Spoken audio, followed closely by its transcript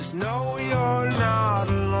Just know you're not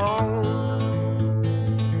alone,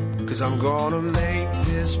 'cause I'm gonna make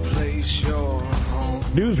this place your home.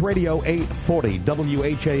 News Radio 840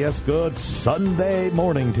 WHAS. Good Sunday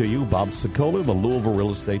morning to you. Bob Sokoler, the Louisville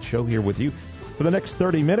Real Estate Show, here with you for the next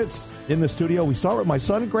 30 minutes in the studio. We start with my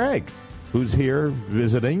son, Greg, who's here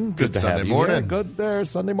visiting. Good to Sunday have you morning. here. Good there.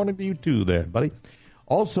 Sunday morning to you too there, buddy.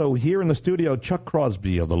 Also here in the studio, Chuck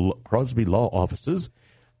Crosby of the Crosby Law Offices.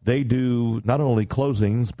 They do not only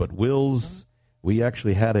closings, but wills. We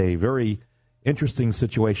actually had a very interesting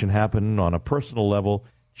situation happen on a personal level.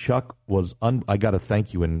 Chuck was, I got to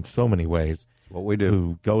thank you in so many ways. That's what we do.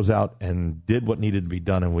 Who goes out and did what needed to be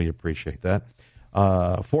done, and we appreciate that.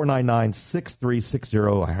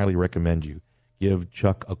 499-6360. I highly recommend you give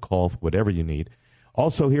Chuck a call for whatever you need.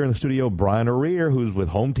 Also here in the studio, Brian Arrear, who's with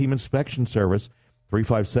Home Team Inspection Service,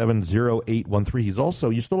 357-0813. He's also,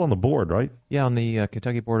 you're still on the board, right? Yeah, on the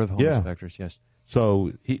Kentucky Board of Home Inspectors, yes.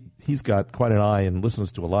 So he's got quite an eye and listens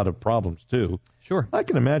to a lot of problems, too. Sure. I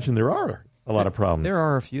can imagine there are a lot of problems. There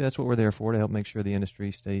are a few. That's what we're there for, to help make sure the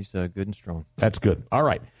industry stays good and strong. That's good. All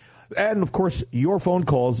right. And, of course, your phone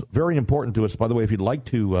calls, very important to us. By the way, if you'd like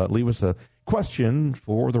to leave us a question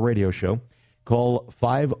for the radio show, call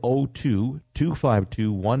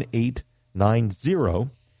 502-252-1890.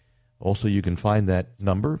 Also, you can find that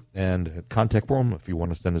number and contact form if you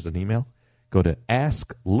want to send us an email. Go to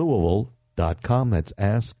asklouisville.com. That's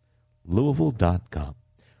asklouisville.com. A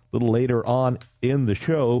little later on in the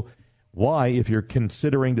show, why, if you're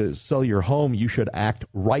considering to sell your home, you should act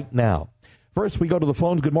right now. First, we go to the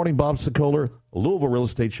phones. Good morning, Bob Sokoler, Louisville Real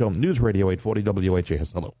Estate Show, News Radio 840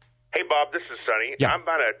 WHAS. Hello. Hey, Bob, this is Sonny. Yeah. I'm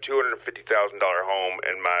buying a $250,000 home,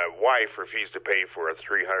 and my wife refused to pay for a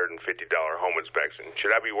 $350 home inspection.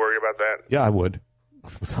 Should I be worried about that? Yeah, I would,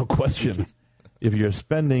 without question. If you're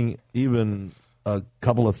spending even a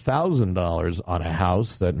couple of $1,000s on a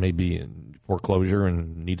house that may be in foreclosure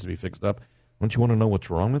and needs to be fixed up, don't you want to know what's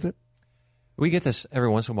wrong with it? We get this every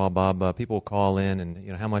once in a while, Bob. People call in and,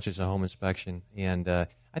 how much is a home inspection? And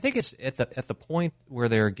I think it's at the point where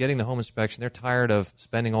they're getting the home inspection, they're tired of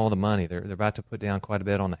spending all the money. They're about to put down quite a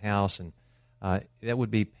bit on the house, and that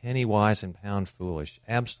would be penny wise and pound foolish.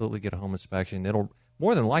 Absolutely get a home inspection. It'll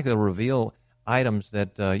more than likely reveal items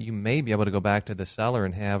that you may be able to go back to the seller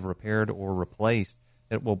and have repaired or replaced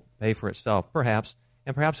that will pay for itself, perhaps.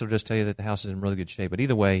 And perhaps it'll just tell you that the house is in really good shape. But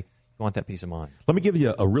either way, you want that peace of mind. Let me give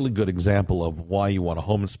you a really good example of why you want a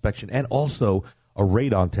home inspection and also a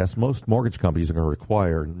radon test. Most mortgage companies are going to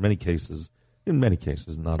require, in many cases,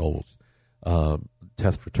 not always,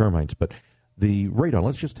 test for termites. But the radon,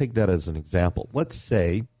 let's just take that as an example. Let's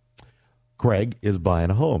say Greg is buying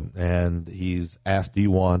a home, and he's asked, do you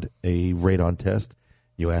want a radon test?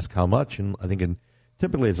 You ask how much, and I think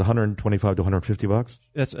typically it's $125 to $150.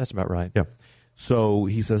 That's about right. Yeah. So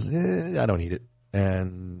he says, I don't need it,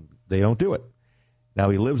 and they don't do it. Now,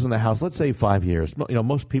 he lives in the house, let's say 5 years.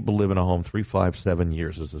 Most people live in a home 3, 5, 7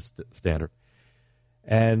 years is the standard.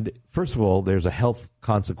 And first of all, there's a health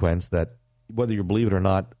consequence that, whether you believe it or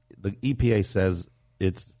not, the EPA says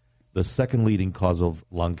it's the second leading cause of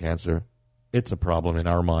lung cancer. It's a problem in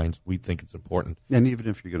our minds. We think it's important. And even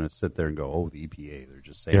if you're going to sit there and go, the EPA, they're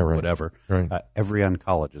just saying whatever. Right. Every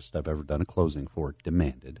oncologist I've ever done a closing for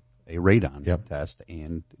demanded a radon test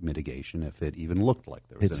and mitigation if it even looked like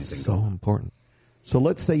there was anything It's so going on. important. So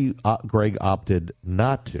let's say Greg opted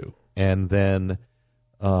not to, and then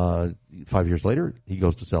 5 years later, he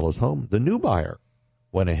goes to sell his home. The new buyer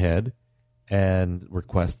went ahead and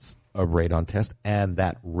requests a radon test, and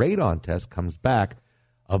that radon test comes back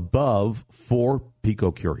above 4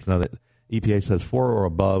 picocuries. Now, the EPA says 4 or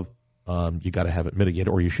above, you got to have it mitigated,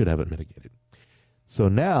 or you should have it mitigated. So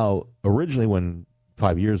now, originally when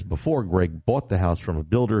 5 years before Greg bought the house from a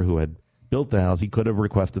builder who had built the house, he could have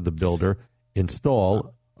requested the builder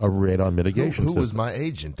install a radon mitigation Who system. was my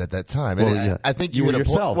agent at that time? Well, And yeah. I think You you were hit a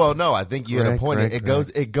yourself. point. Well, no, I think you hit a point.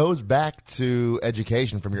 Correct. It goes back to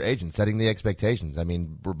education from your agent, setting the expectations. I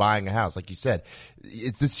mean, we're buying a house, like you said.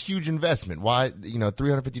 It's this huge investment. Why,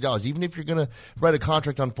 $350? Even if you're going to write a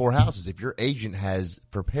contract on 4 houses, if your agent has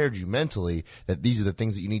prepared you mentally that these are the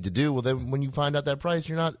things that you need to do, well, then when you find out that price,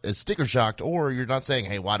 you're not as sticker shocked, or you're not saying,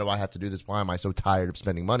 hey, why do I have to do this? Why am I so tired of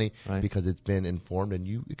spending money? Right. Because it's been informed and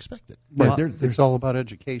you expect it. Right. It's all about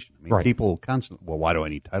education. I mean, Right. people constantly, well, why do I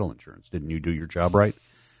need title insurance? Didn't you do your job right?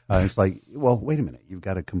 It's like, well, wait a minute. You've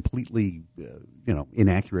got a completely,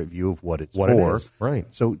 inaccurate view of what it's What it for. is, right.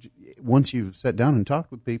 So once you've sat down and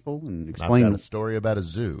talked with people and I've explained, got a story about a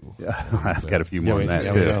zoo. I've got a few more than that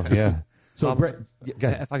Yeah, too. we know, yeah. So, Bob, Greg, go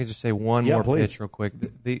ahead. if I could just say one Yeah, more please. pitch real quick.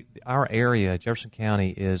 Our area, Jefferson County,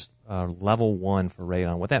 is level 1 for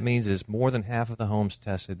radon. What that means is more than half of the homes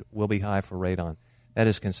tested will be high for radon. That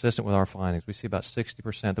is consistent with our findings. We see about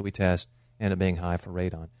 60% that we test end up being high for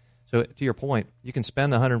radon. So to your point, you can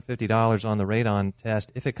spend the $150 on the radon test.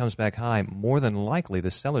 If it comes back high, more than likely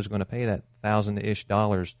the seller's going to pay that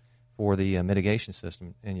 $1,000-ish for the mitigation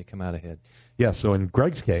system, and you come out ahead. Yeah, so in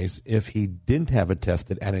Greg's case, if he didn't have it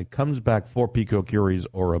tested and it comes back 4 picocuries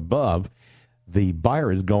or above, the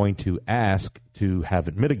buyer is going to ask to have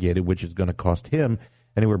it mitigated, which is going to cost him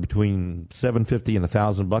anywhere between $750 and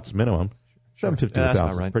 $1,000 minimum. $750 to that's $1,000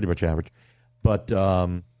 about right. pretty much average. But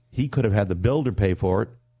he could have had the builder pay for it.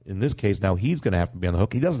 In this case, now he's going to have to be on the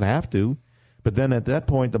hook. He doesn't have to, but then at that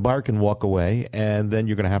point, the buyer can walk away, and then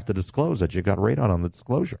you're going to have to disclose that you got radon on the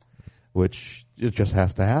disclosure, which it just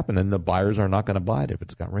has to happen, and the buyers are not going to buy it if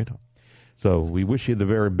it's got radon. So we wish you the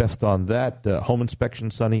very best on that. Home inspection,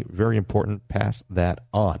 Sonny, very important. Pass that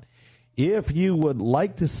on. If you would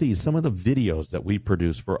like to see some of the videos that we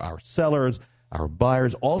produce for our sellers, our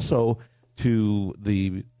buyers, also to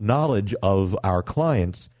the knowledge of our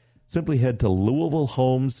clients, simply head to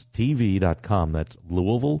LouisvilleHomesTV.com. That's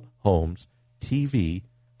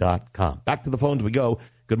LouisvilleHomesTV.com. Back to the phones we go.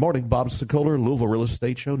 Good morning, Bob Sokoler, Louisville Real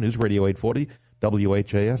Estate Show, News Radio 840,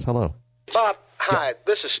 WHAS. Hello. Bob, hi.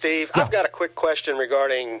 This is Steve. Yeah. I've got a quick question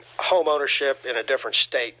regarding home ownership in a different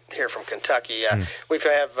state here from Kentucky. We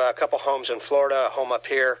have a couple homes in Florida, a home up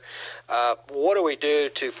here. What do we do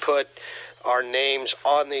to put our names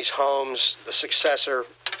on these homes, the successor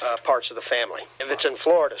parts of the family, if it's in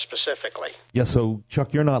Florida specifically? Yeah, so,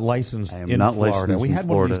 Chuck, you're not licensed I am in not Florida. licensed We in had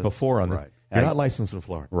one of these Florida. before. Right. You're not licensed in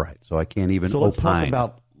Florida. Right. So I can't even So let's talk opine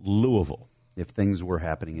about Louisville. if things were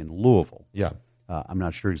happening in Louisville. Yeah. I'm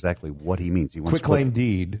not sure exactly what he means. He wants Quick claim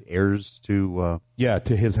deed. heirs to.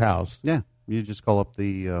 To his house. Yeah, you just call up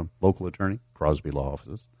the local attorney, Crosby Law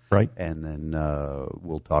Offices, Right. and then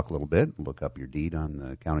we'll talk a little bit, look up your deed on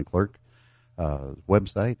the county clerk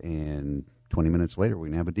website, and 20 minutes later we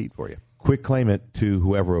can have a deed for you. Quick claim it to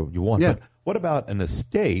whoever you want. Yeah. But what about an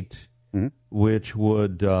estate which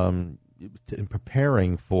would, in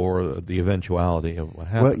preparing for the eventuality of what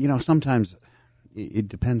happened? Well, sometimes it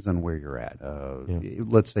depends on where you're at.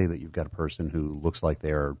 Let's say that you've got a person who looks like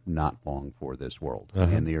they're not long for this world,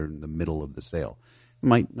 and they're in the middle of the sale. It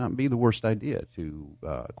might not be the worst idea to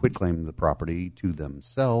quitclaim the property to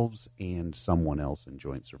themselves and someone else in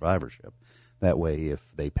joint survivorship. That way, if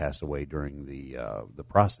they pass away during the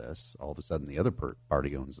process, all of a sudden the other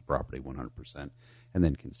party owns the property 100% and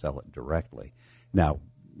then can sell it directly. Now,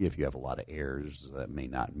 if you have a lot of heirs, that may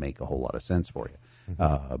not make a whole lot of sense for you.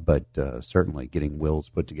 But certainly getting wills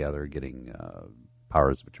put together, getting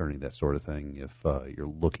powers of attorney, that sort of thing, if you're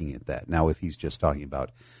looking at that. Now, if he's just talking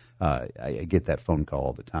about, I get that phone call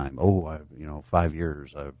all the time, 5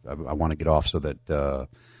 years, I want to get off so that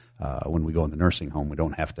when we go in the nursing home, we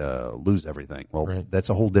don't have to lose everything. Well, That's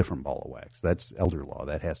a whole different ball of wax. That's elder law.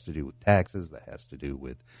 That has to do with taxes. That has to do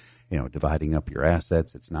with, dividing up your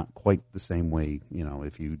assets. It's not quite the same way,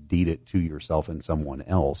 if you deed it to yourself and someone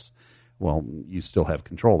else, well, you still have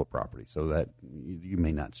control of the property. So that you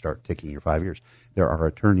may not start ticking your 5 years. There are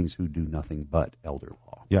attorneys who do nothing but elder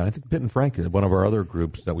law. Yeah, I think Pitt and Frank, one of our other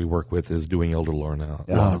groups that we work with, is doing elder law now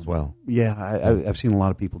law as well. Yeah, I've seen a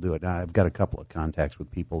lot of people do it. Now, I've got a couple of contacts with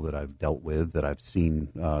people that I've dealt with that I've seen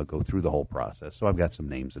go through the whole process. So I've got some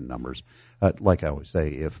names and numbers. Like I always say,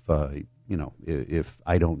 if I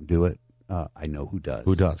don't do it, I know who does.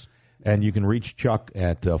 Who does? And you can reach Chuck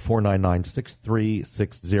at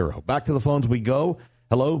 499-6360. Back to the phones we go.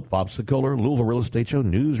 Hello, Bob Sokoler, Louisville Real Estate Show,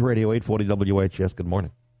 News Radio 840 WHS. Good morning.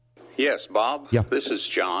 Yes, Bob. Yeah. This is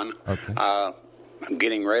John. Okay. I'm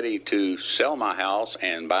getting ready to sell my house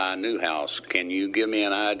and buy a new house. Can you give me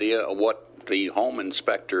an idea of what the home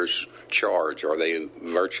inspectors charge? Are they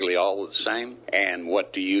virtually all the same? And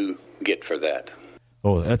what do you get for that?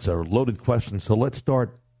 Oh, that's a loaded question. So let's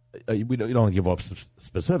start. We don't give up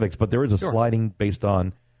specifics, but there is a sliding based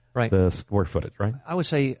on the square footage, right? I would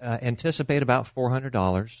say anticipate about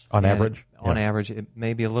 $400 on average. On average, it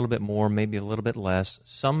may be a little bit more, maybe a little bit less.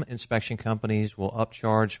 Some inspection companies will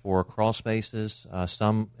upcharge for crawl spaces.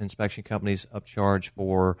 Some inspection companies upcharge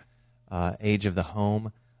for age of the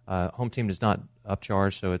home. Home Team does not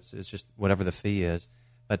upcharge, so it's just whatever the fee is.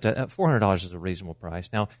 But $400 is a reasonable price.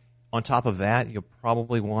 Now, on top of that, you'll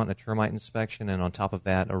probably want a termite inspection, and on top of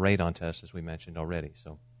that, a radon test, as we mentioned already.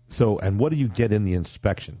 So, and what do you get in the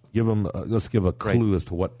inspection? Give them. Let's give a clue as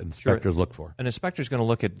to what inspectors look for. An inspector is going to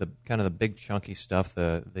look at the kind of the big chunky stuff: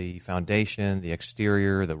 the foundation, the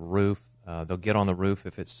exterior, the roof. They'll get on the roof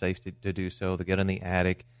if it's safe to do so. They'll get in the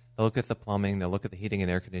attic. They'll look at the plumbing. They'll look at the heating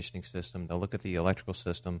and air conditioning system. They'll look at the electrical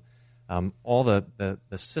system. All the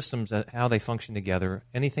systems, how they function together,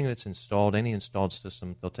 anything that's installed, any installed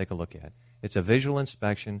system, they'll take a look at. It's a visual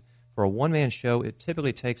inspection. For a one-man show, it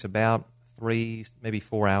typically takes about 3, maybe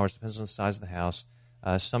 4 hours, depends on the size of the house.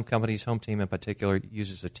 Some companies, Home Team in particular,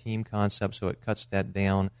 uses a team concept, so it cuts that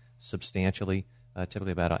down substantially,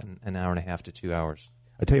 typically about an hour and a half to 2 hours.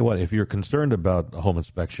 I tell you what, if you're concerned about a home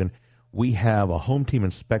inspection, we have a Home Team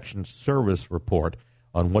inspection service report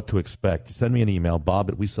on what to expect. Send me an email,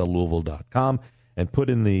 bob@WeSellLouisville.com, and put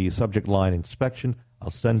in the subject line inspection. I'll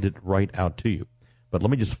send it right out to you. But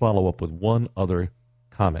let me just follow up with one other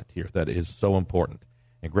comment here that is so important.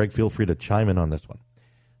 And Greg, feel free to chime in on this one.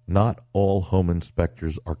 Not all home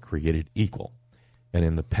inspectors are created equal. And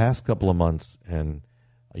in the past couple of months, and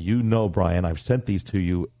you know, Brian, I've sent these to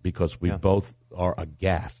you because we both are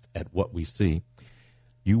aghast at what we see.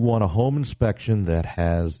 You want a home inspection that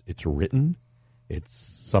has, it's written, it's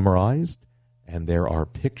summarized, and there are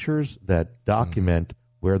pictures that document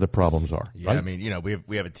where the problems are. Yeah, right? I mean,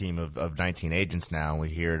 we have a team of 19 agents now, and we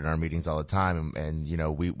hear it in our meetings all the time. And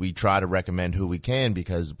we try to recommend who we can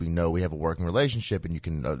because we know we have a working relationship, and you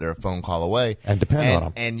can they're a phone call away and depend on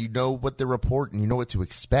them, and you know what they report, and you know what to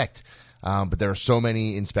expect. But there are so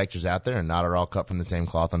many inspectors out there, and not all cut from the same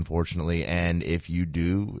cloth, unfortunately. And if you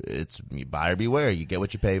do, it's buyer beware. You get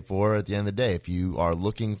what you pay for at the end of the day. If you are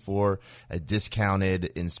looking for a discounted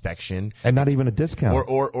inspection, and not even a discount,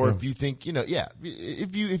 or if you think,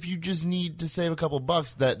 if you just need to save a couple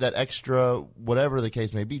bucks, that extra, whatever the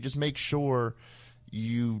case may be, just make sure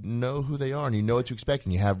you know who they are and you know what to expect,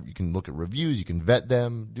 and you can look at reviews, you can vet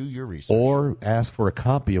them, do your research, or ask for a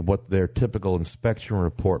copy of what their typical inspection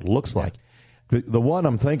report looks like. The one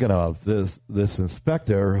I'm thinking of, this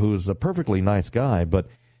inspector who's a perfectly nice guy, but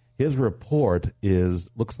his report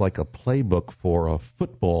looks like a playbook for a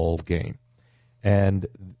football game. And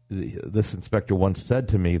this inspector once said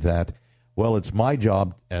to me that, well, it's my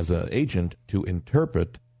job as an agent to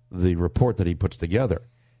interpret the report that he puts together.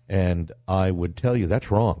 And I would tell you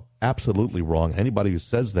that's wrong, absolutely wrong. Anybody who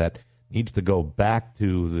says that needs to go back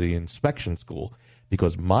to the inspection school,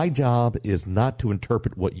 because my job is not to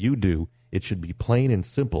interpret what you do. It should be plain and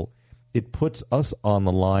simple. It puts us on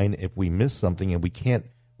the line if we miss something and we can't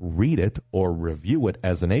read it or review it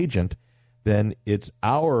as an agent, then it's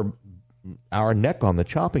our neck on the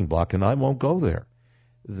chopping block, and I won't go there.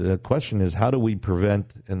 The question is, how do we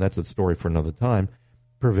prevent, and that's a story for another time,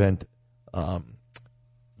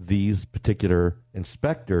 these particular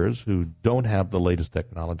inspectors who don't have the latest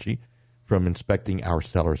technology from inspecting our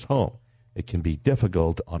seller's home? It can be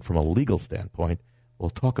difficult from a legal standpoint. We'll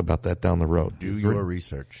talk about that down the road. Do your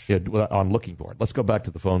research. Yeah, on looking for it. Let's go back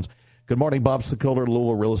to the phones. Good morning, Bob Sokoler,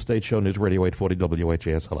 Louisville Real Estate Show, News Radio 840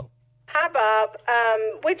 WHAS. Hello. Hi, Bob.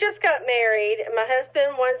 We just got married. My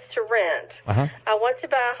husband wants to rent. I want to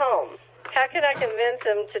buy a home. How can I convince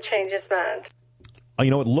him to change his mind?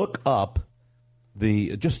 Look up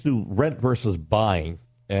just do rent versus buying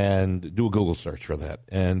and do a Google search for that.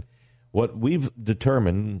 And what we've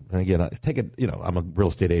determined, and again, I'm a real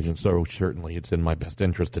estate agent, so certainly it's in my best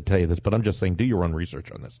interest to tell you this, but I'm just saying do your own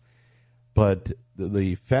research on this. But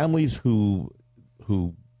the families who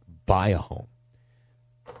buy a home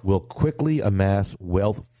will quickly amass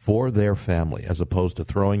wealth for their family as opposed to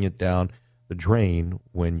throwing it down the drain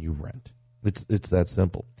when you rent. It's that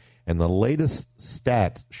simple. And the latest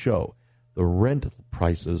stats show the rent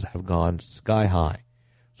prices have gone sky high.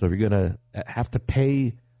 So if you're going to have to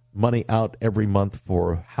pay money out every month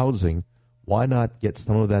for housing, why not get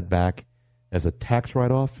some of that back as a tax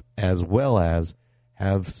write-off, as well as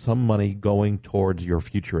have some money going towards your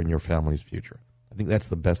future and your family's future? I think that's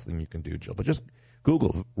the best thing you can do, Jill. But just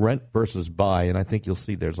Google rent versus buy, and I think you'll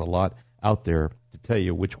see there's a lot out there to tell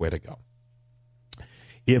you which way to go.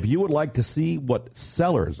 If you would like to see what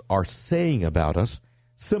sellers are saying about us,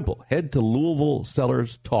 simple. Head to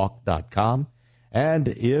LouisvilleSellersTalk.com. And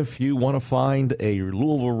if you want to find a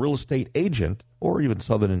Louisville real estate agent or even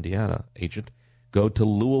Southern Indiana agent, go to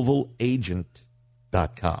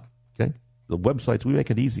LouisvilleAgent.com. Okay? The websites, we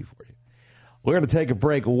make it easy for you. We're going to take a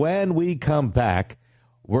break. When we come back,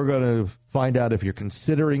 we're going to find out if you're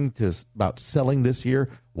considering about selling this year,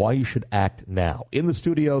 why you should act now. In the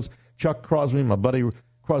studios, Chuck Crosby, my buddy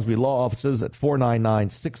Crosby Law Offices at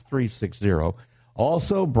 499-6360.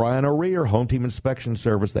 Also, Brian O'Rear, Home Team Inspection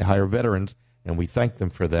Service. They hire veterans, and we thank them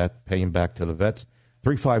for that, paying back to the vets.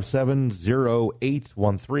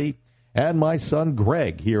 357-0813. And my son,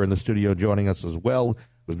 Greg, here in the studio joining us as well,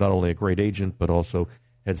 who's not only a great agent, but also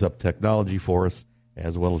heads up technology for us,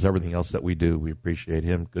 as well as everything else that we do. We appreciate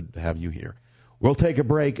him. Good to have you here. We'll take a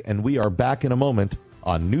break, and we are back in a moment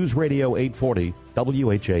on News Radio 840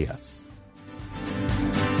 WHAS.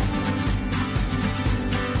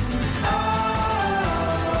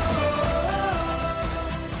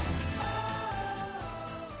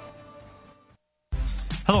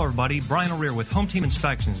 Hello, everybody. Brian O'Rear with Home Team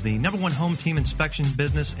Inspections, the #1 home team inspection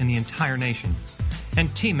business in the entire nation.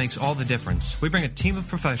 And team makes all the difference. We bring a team of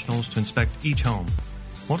professionals to inspect each home.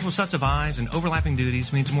 Multiple sets of eyes and overlapping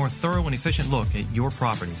duties means a more thorough and efficient look at your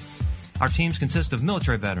property. Our teams consist of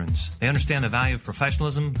military veterans. They understand the value of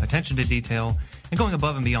professionalism, attention to detail, and going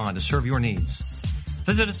above and beyond to serve your needs.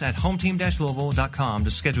 Visit us at hometeam-louisville.com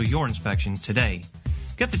to schedule your inspection today.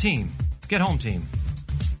 Get the team. Get Home Team.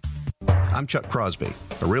 I'm Chuck Crosby,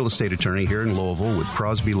 a real estate attorney here in Louisville with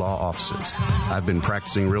Crosby Law Offices. I've been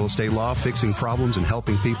practicing real estate law, fixing problems, and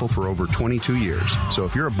helping people for over 22 years. So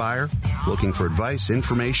if you're a buyer looking for advice,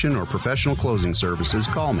 information, or professional closing services,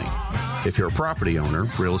 call me. If you're a property owner,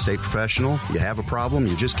 real estate professional, you have a problem,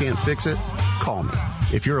 you just can't fix it, call me.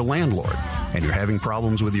 If you're a landlord and you're having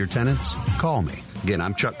problems with your tenants, call me. Again,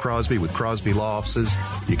 I'm Chuck Crosby with Crosby Law Offices.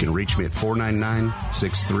 You can reach me at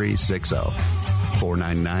 499-6360.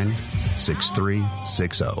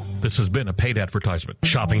 499-6360. This has been a paid advertisement.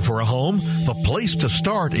 Shopping for a home? The place to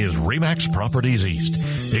start is RE/MAX Properties East.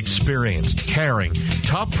 Experienced, caring,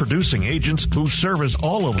 top-producing agents who service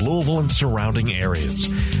all of Louisville and surrounding areas.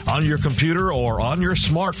 On your computer or on your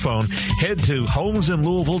smartphone, head to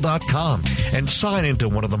homesinlouisville.com and sign into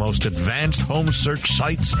one of the most advanced home search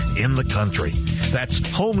sites in the country. That's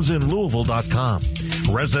homesinlouisville.com.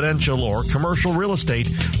 Residential or commercial real estate,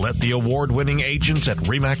 let the award-winning agents at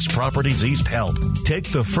RE/MAX Properties East help.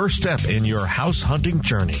 Take the first step in your house hunting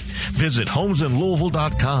journey. Visit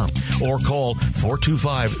homesinlouisville.com or call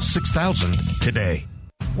 425-6000 today.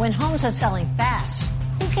 When homes are selling fast,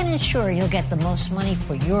 who can ensure you'll get the most money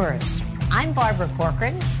for yours? I'm Barbara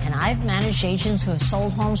Corcoran, and I've managed agents who have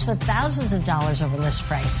sold homes for thousands of dollars over list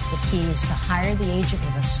price. The key is to hire the agent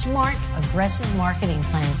with a smart, aggressive marketing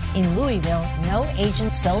plan. In Louisville, no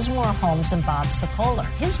agent sells more homes than Bob Sokoler.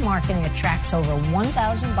 His marketing attracts over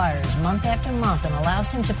 1,000 buyers month after month and allows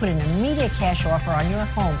him to put an immediate cash offer on your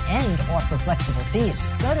home and offer flexible fees.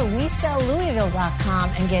 Go to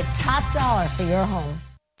WeSellLouisville.com and get top dollar for your home.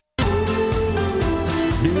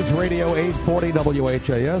 News Radio 840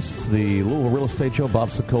 WHAS, the Louisville Real Estate Show. Bob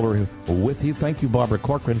Sokoler with you. Thank you, Barbara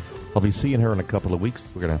Corcoran. I'll be seeing her in a couple of weeks.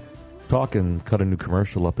 We're going to talk and cut a new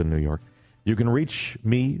commercial up in New York. You can reach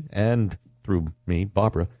me and through me,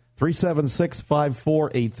 Barbara,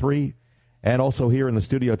 376-5483. And also here in the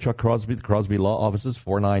studio, Chuck Crosby, the Crosby Law Offices,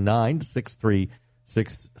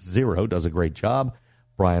 499-6360. Does a great job.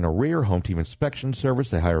 Brian O'Rear, Home Team Inspection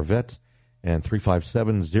Service. They hire vets. And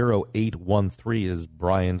 357-0813 is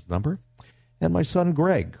Brian's number. And my son,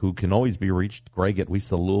 Greg, who can always be reached, Greg at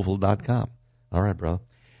WeSellLouisville.com. All right, brother.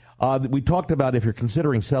 We talked about if you're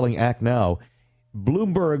considering selling, act now.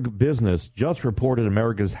 Bloomberg Business just reported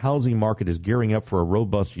America's housing market is gearing up for a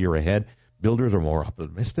robust year ahead. Builders are more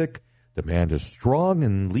optimistic. Demand is strong,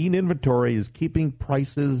 and lean inventory is keeping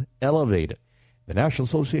prices elevated. The National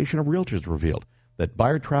Association of Realtors revealed that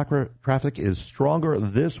buyer traffic is stronger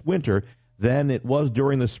this winter than it was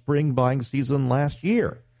during the spring buying season last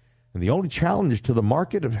year. And the only challenge to the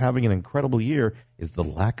market of having an incredible year is the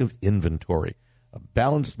lack of inventory. A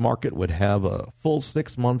balanced market would have a full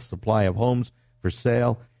 6 months supply of homes for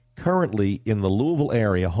sale. Currently, in the Louisville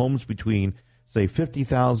area, homes between, say,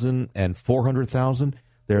 50,000 and 400,000,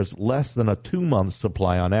 there's less than a 2-month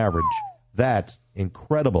supply on average. That's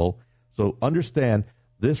incredible. So understand,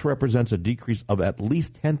 this represents a decrease of at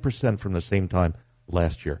least 10% from the same time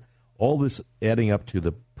last year. All this adding up to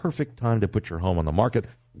the perfect time to put your home on the market.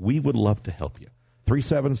 We would love to help you.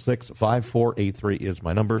 376-5483 is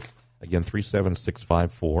my number. Again,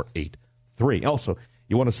 376-5483. Also,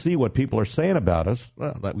 you want to see what people are saying about us?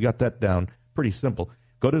 Well, we got that down pretty simple.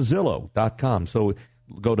 Go to Zillow.com. So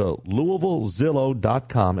go to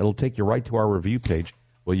LouisvilleZillow.com. It'll take you right to our review page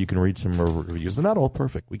where you can read some reviews. They're not all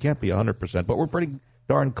perfect. We can't be 100%, but we're pretty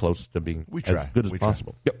darn close to being as good as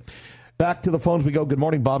possible. Yep. Back to the phones we go. Good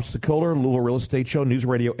morning, Bob Sokoler, Louisville Real Estate Show, News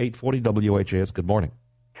Radio 840 WHAS. Good morning.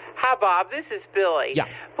 Hi, Bob. This is Billy. Yeah.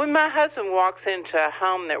 When my husband walks into a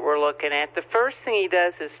home that we're looking at, the first thing he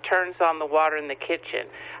does is turns on the water in the kitchen.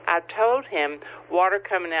 I've told him water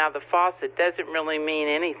coming out of the faucet doesn't really mean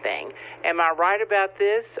anything. Am I right about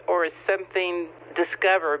this, or is something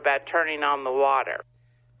discovered by turning on the water?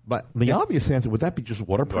 But the obvious answer, would that be just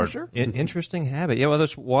water pressure? Interesting habit. Yeah, whether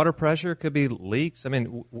it's water pressure, could be leaks. I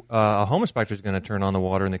mean, a home inspector is going to turn on the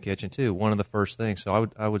water in the kitchen, too, one of the first things. So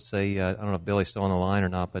I would say, I don't know if Billy's still on the line or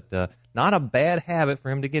not, but not a bad habit for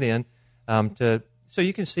him to get in to So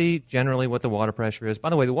you can see generally what the water pressure is. By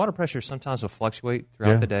the way, the water pressure sometimes will fluctuate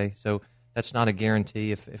throughout the day, so that's not a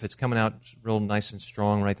guarantee. If it's coming out real nice and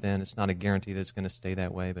strong right then, it's not a guarantee that it's going to stay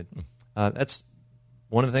that way. But that's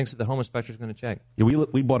one of the things that the home inspector is going to check. Yeah,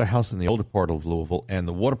 we bought a house in the older part of Louisville, and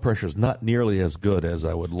the water pressure is not nearly as good as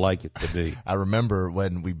I would like it to be. I remember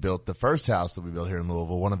when we built the first house that we built here in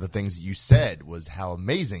Louisville, one of the things you said was how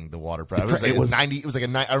amazing the water pressure was. It was 90. It was like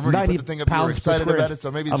I remember you put the thing up, you were excited about it,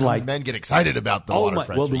 so maybe some men get excited about the water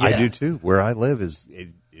pressure. Well, I do too. Where I live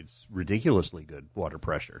it's ridiculously good water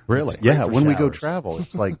pressure. Really? Yeah, when we go travel,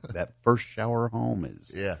 it's like that first shower home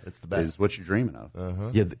is it's the best. Is what you're dreaming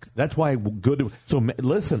of. Yeah, that's why good. So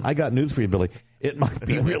listen, I got news for you, Billy. It might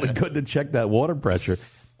be really good to check that water pressure.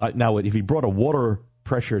 Now, if you brought a water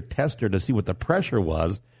pressure tester to see what the pressure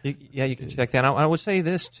was. You can check that out. I would say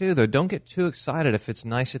this, too, though. Don't get too excited if it's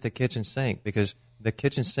nice at the kitchen sink, because the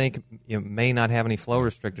kitchen sink may not have any flow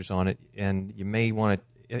restrictors on it, and you may want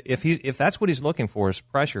to, if that's what he's looking for is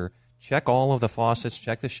pressure, check all of the faucets,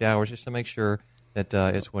 check the showers, just to make sure that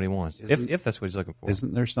it's what he wants, if that's what he's looking for.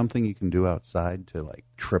 Isn't there something you can do outside to, like,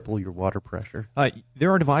 triple your water pressure?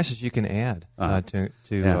 There are devices you can add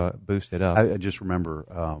to boost it up. I just remember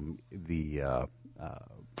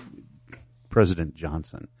President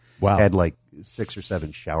Johnson had like 6 or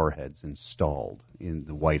 7 shower heads installed in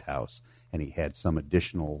the White House, and he had some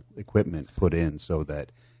additional equipment put in so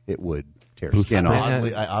that it would tear skin off.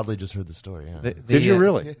 I oddly just heard the story. Yeah. Did you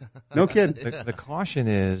really? No kidding. The caution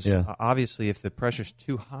is, obviously, if the pressure's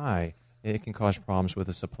too high, it can cause problems with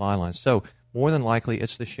the supply line. So more than likely,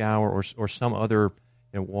 it's the shower or some other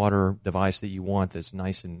water device that you want that's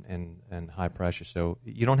nice and high pressure. So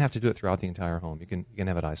you don't have to do it throughout the entire home. You can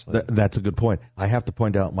have it isolated. That's a good point. I have to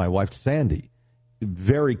point out my wife, Sandy,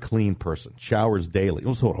 very clean person, showers daily.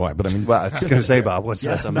 Well, so do I, but I mean, well, I was going to say, Bob,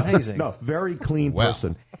 that's amazing. No, very clean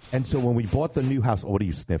person. And so when we bought the new house, what are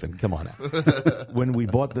you sniffing? Come on now. When we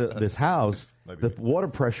bought this house, the water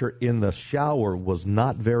pressure in the shower was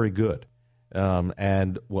not very good.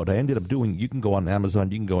 And what I ended up doing, you can go on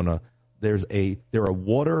Amazon, you can go on there are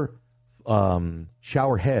water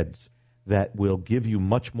shower heads that will give you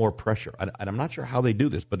much more pressure. And I'm not sure how they do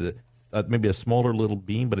this, but maybe a smaller little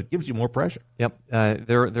beam, but it gives you more pressure. Yep.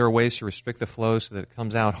 There are ways to restrict the flow so that it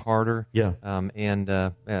comes out harder. Yeah.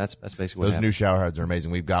 That's basically what those new shower heads are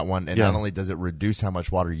amazing. We've got one, and not only does it reduce how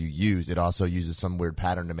much water you use, it also uses some weird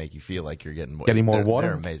pattern to make you feel like you're getting more water.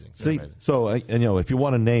 They're amazing. See, so if you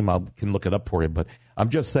want a name, I can look it up for you. But I'm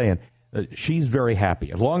just saying. She's very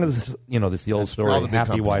happy. As long as, this is the old story,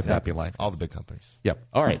 happy wife, happy life. All the big companies. Yep.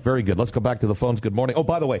 All right, very good. Let's go back to the phones. Good morning. Oh,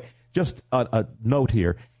 by the way, just a note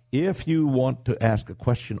here. If you want to ask a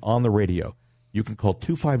question on the radio, you can call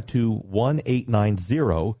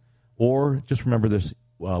 252-1890, or just remember this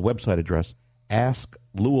website address,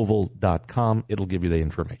 asklouisville.com. It'll give you the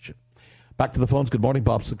information. Back to the phones. Good morning.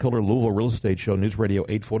 Bob Sokoler, Louisville Real Estate Show, News Radio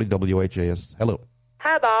 840 WHAS. Hello.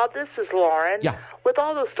 Hi, Bob. This is Lauren. Yeah. With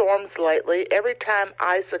all the storms lately, every time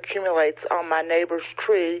ice accumulates on my neighbor's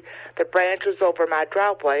tree, the branches over my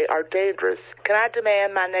driveway are dangerous. Can I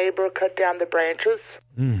demand my neighbor cut down the branches?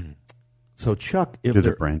 So, Chuck, if do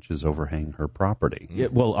the branches overhang her property?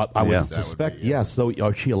 I would suspect, yes. So,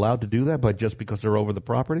 are she allowed to do that, but just because they're over the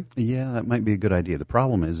property? Yeah, that might be a good idea. The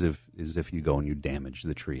problem is if you go and you damage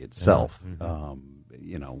the tree itself.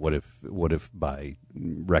 What if by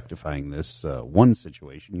rectifying this one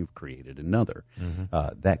situation, you've created another?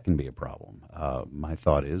 That can be a problem. My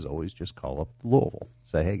thought is always just call up Louisville.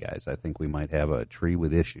 Say, hey, guys, I think we might have a tree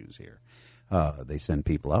with issues here. They send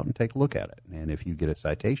people out and take a look at it. And if you get a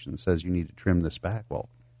citation that says you need to trim this back, well,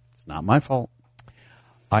 it's not my fault.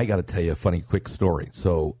 I got to tell you a funny, quick story.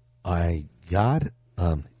 So I got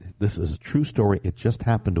this is a true story. It just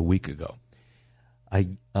happened a week ago.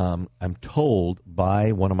 I'm told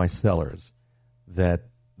by one of my sellers that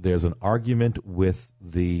there's an argument with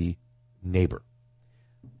the neighbor.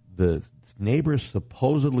 The neighbor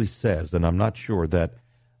supposedly says, and I'm not sure, that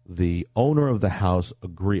the owner of the house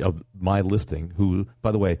of my listing, who,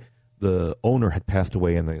 by the way, the owner had passed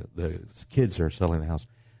away and the kids are selling the house,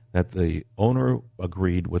 that the owner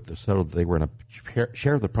agreed with the seller that they were going to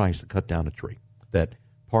share the price to cut down a tree. That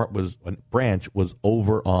a branch was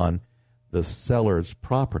over on the seller's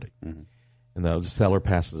property. And the seller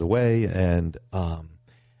passes away, and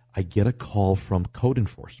I get a call from code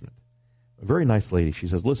enforcement. A very nice lady. She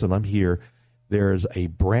says, listen, I'm here. There's a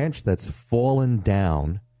branch that's fallen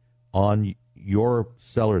down on your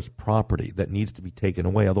seller's property that needs to be taken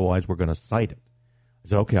away. Otherwise, we're going to cite it. I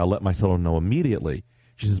said, okay, I'll let my seller know immediately.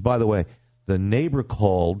 She says, by the way, the neighbor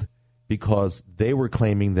called because they were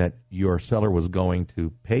claiming that your seller was going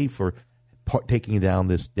to pay for taking down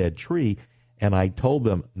this dead tree, And I told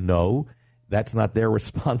them, no, that's not their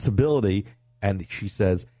responsibility. And she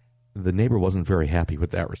says, the neighbor wasn't very happy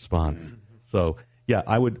with that response. So, yeah,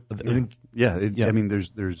 I would think. I mean,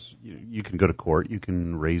 there's you can go to court, you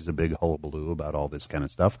can raise a big hullabaloo about all this kind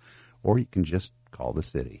of stuff, or you can just call the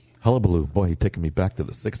city. Hullabaloo. Boy, you're taking me back to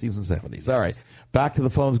the 60s and 70s. All right. Back to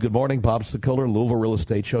the phones. Good morning. Bob Sokoler, Louisville Real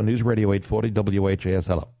Estate Show, News Radio 840 WHAS.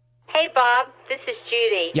 Hello. Hey, Bob. This is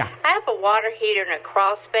Judy. Yeah. I have a water heater and a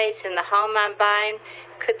crawl space in the home I'm buying.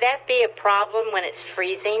 Could that be a problem when it's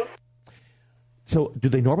freezing? So do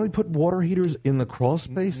they normally put water heaters in the crawl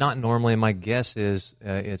space? Not normally. My guess is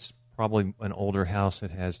it's probably an older house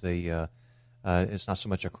that has it's not so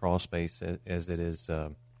much a crawl space as it is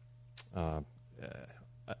a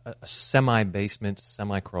semi-basement,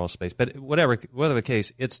 semi-crawl space. But whatever the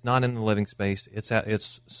case, it's not in the living space.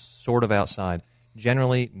 It's sort of outside.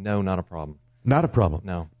 Generally, no, not a problem. Not a problem.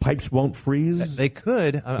 No. Pipes won't freeze? They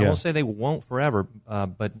could. I won't say they won't forever,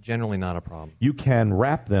 but generally not a problem. You can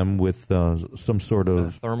wrap them with some sort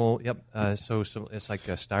of... thermal, yep. So it's like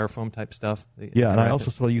a styrofoam type stuff. Yeah, and I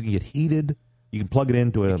also saw you can get heated. You can plug it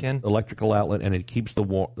into an electrical outlet, and it keeps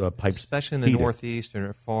the pipes especially in the Northeast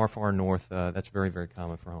or far, far north. That's very, very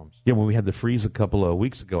common for homes. Yeah, when we had the freeze a couple of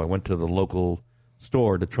weeks ago, I went to the local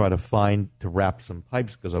store to try to wrap some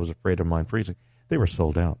pipes because I was afraid of mine freezing. They were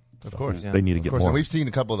sold out. Of course. They need to get more. And we've seen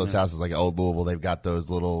a couple of those houses like Old Louisville. They've got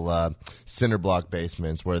those little cinder block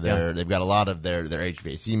basements where they've got a lot of their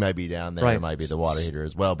HVAC might be down there. Right. There might be the water heater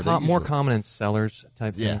as well. But more common in cellars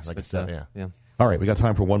type things. Like but, yeah. All right, we got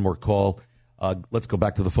time for one more call. Let's go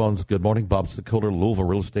back to the phones. Good morning. Bob Sokoler, Louisville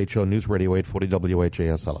Real Estate Show, News Radio 840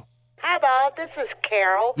 WHAS. Hello. Hi, Bob. This is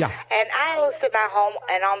Carol. Yeah. And I listed my home,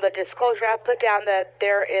 and on the disclosure, I put down that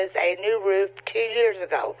there is a new roof 2 years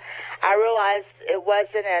ago. I realized it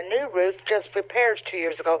wasn't a new roof, just repairs 2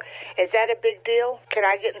 years ago. Is that a big deal? Can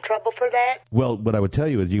I get in trouble for that? Well, what I would tell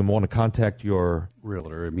you is you want to contact your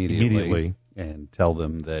realtor immediately and tell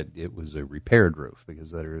them that it was a repaired roof, because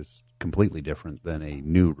that is completely different than a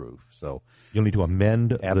new roof. So you'll need to amend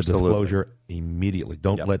the disclosure immediately.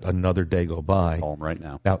 Don't let another day go by. Call them right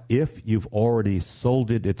now. Now, if you've already sold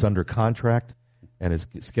it, it's under contract, and it's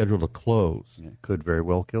scheduled to close. It could very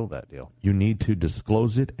well kill that deal. You need to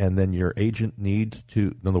disclose it, and then your agent needs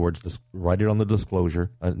to, in other words, write it on the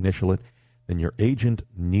disclosure, initial it. Then your agent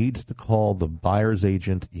needs to call the buyer's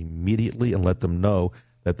agent immediately and let them know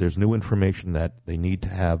that there's new information that they need to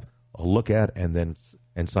have a look at and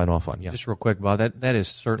sign off on. Yeah. Just real quick, Bob, that is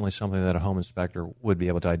certainly something that a home inspector would be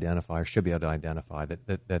able to identify or should be able to identify,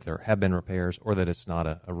 that there have been repairs or that it's not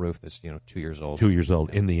a roof that's 2 years old. 2 years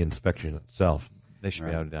old in the inspection itself. They should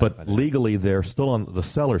be able to identify But legally, they're still on the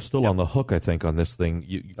seller's still on the hook, I think, on this thing.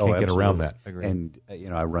 You can't get around that. Agreed. And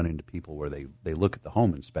I run into people where they look at the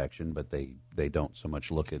home inspection, but they don't so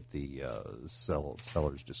much look at the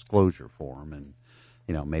seller's disclosure form, and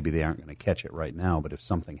maybe they aren't going to catch it right now, but if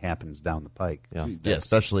something happens down the pike,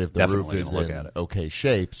 especially if the roof is look in at it. okay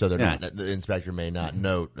shape, so the inspector may not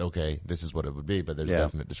note, okay, this is what it would be, but there's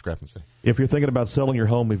definite discrepancy. If you're thinking about selling your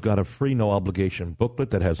home, we've got a free no-obligation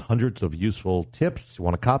booklet that has hundreds of useful tips. You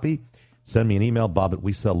want a copy? Send me an email,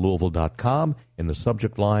 bob@WeSellLouisville.com. In the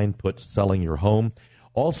subject line, put selling your home.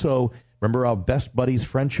 Also, remember our Best Buddies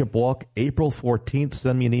Friendship Walk, April 14th.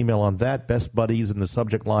 Send me an email on that. Best Buddies in the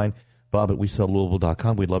subject line,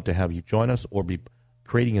 bob@WeSellLouisville.com. We'd love to have you join us or be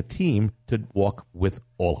creating a team to walk with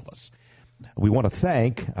all of us. We want to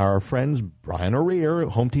thank our friends Brian O'Rear,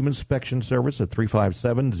 Home Team Inspection Service at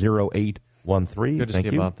 357-0813. Good to Thank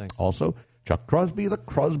see you, Bob. Thanks. Also, Chuck Crosby, the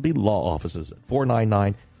Crosby Law Offices at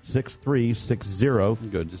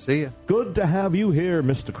 499-6360. Good to see you. Good to have you here,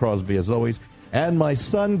 Mr. Crosby, as always. And my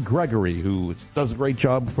son, Gregory, who does a great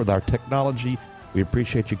job for our technology. We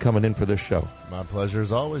appreciate you coming in for this show. My pleasure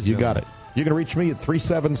as always. You got it. You can reach me at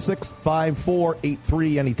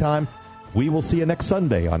 376-5483 anytime. We will see you next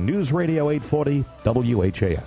Sunday on News Radio 840 WHAS.